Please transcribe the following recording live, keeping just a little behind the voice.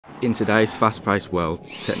In today's fast-paced world,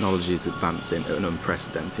 technology is advancing at an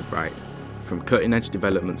unprecedented rate. From cutting-edge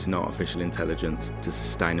developments in artificial intelligence to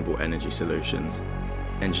sustainable energy solutions,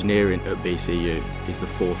 engineering at BCU is the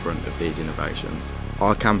forefront of these innovations.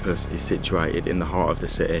 Our campus is situated in the heart of the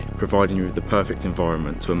city, providing you with the perfect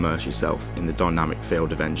environment to immerse yourself in the dynamic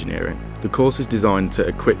field of engineering. The course is designed to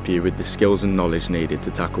equip you with the skills and knowledge needed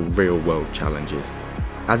to tackle real-world challenges.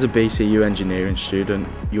 As a BCU engineering student,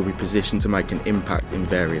 you'll be positioned to make an impact in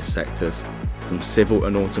various sectors, from civil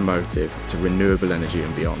and automotive to renewable energy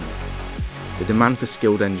and beyond. The demand for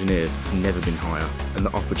skilled engineers has never been higher, and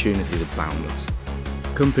the opportunities are boundless.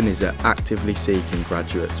 Companies are actively seeking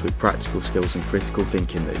graduates with practical skills and critical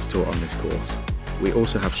thinking that is taught on this course. We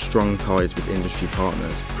also have strong ties with industry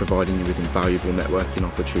partners, providing you with invaluable networking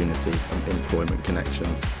opportunities and employment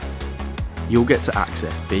connections. You'll get to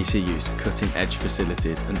access BCU's cutting-edge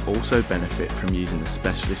facilities and also benefit from using the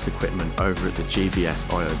specialist equipment over at the GBS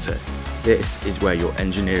IoT. This is where your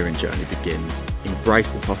engineering journey begins.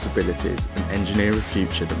 Embrace the possibilities and engineer a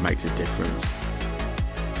future that makes a difference.